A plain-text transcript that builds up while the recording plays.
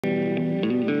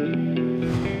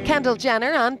Kendall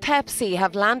Jenner and Pepsi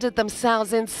have landed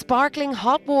themselves in sparkling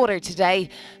hot water today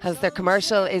as their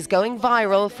commercial is going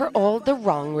viral for all the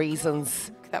wrong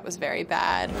reasons. That was very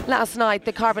bad. Last night,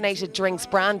 the carbonated drinks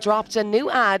brand dropped a new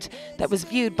ad that was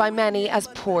viewed by many as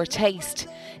poor taste.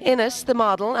 In it, the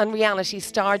model and reality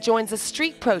star joins a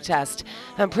street protest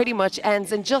and pretty much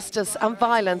ends injustice and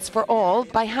violence for all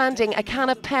by handing a can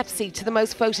of Pepsi to the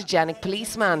most photogenic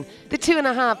policeman. The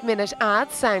 2.5-minute ad,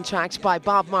 soundtracked by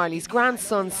Bob Marley's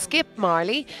grandson Skip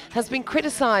Marley, has been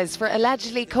criticised for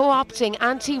allegedly co-opting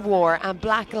anti-war and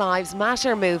Black Lives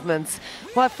Matter movements,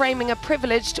 while framing a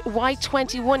privileged white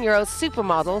 21-year-old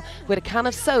supermodel with a can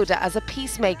of soda as a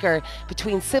peacemaker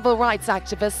between civil rights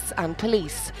activists and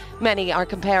police. Many are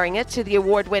comparing it to the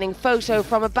award-winning photo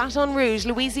from a Baton Rouge,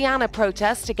 Louisiana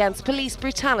protest against police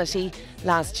brutality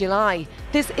last July.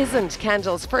 This isn't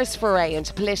Kendall's first foray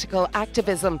into political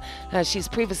activism, as she's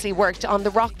previously worked on the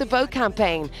Rock the Vote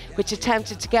campaign, which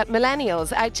attempted to get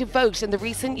millennials out to vote in the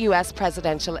recent US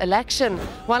presidential election.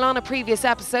 While on a previous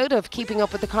episode of Keeping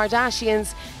Up with the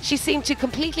Kardashians, she seemed to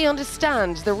completely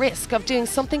understand the risk of doing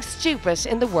something stupid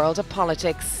in the world of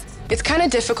politics. It's kind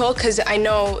of difficult because I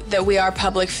know that we are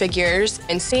public figures,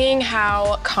 and seeing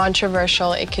how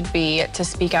controversial it could be to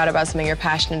speak out about something you're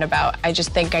passionate about, I just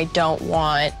think I don't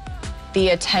want the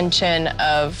attention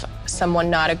of someone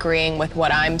not agreeing with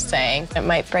what I'm saying. It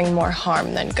might bring more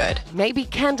harm than good. Maybe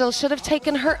Kendall should have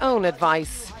taken her own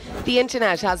advice. The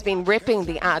internet has been ripping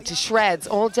the ad to shreds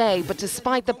all day, but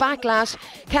despite the backlash,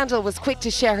 Kendall was quick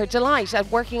to share her delight at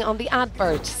working on the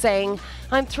advert, saying,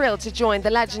 "I'm thrilled to join the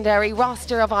legendary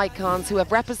roster of icons who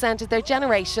have represented their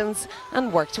generations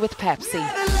and worked with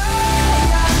Pepsi."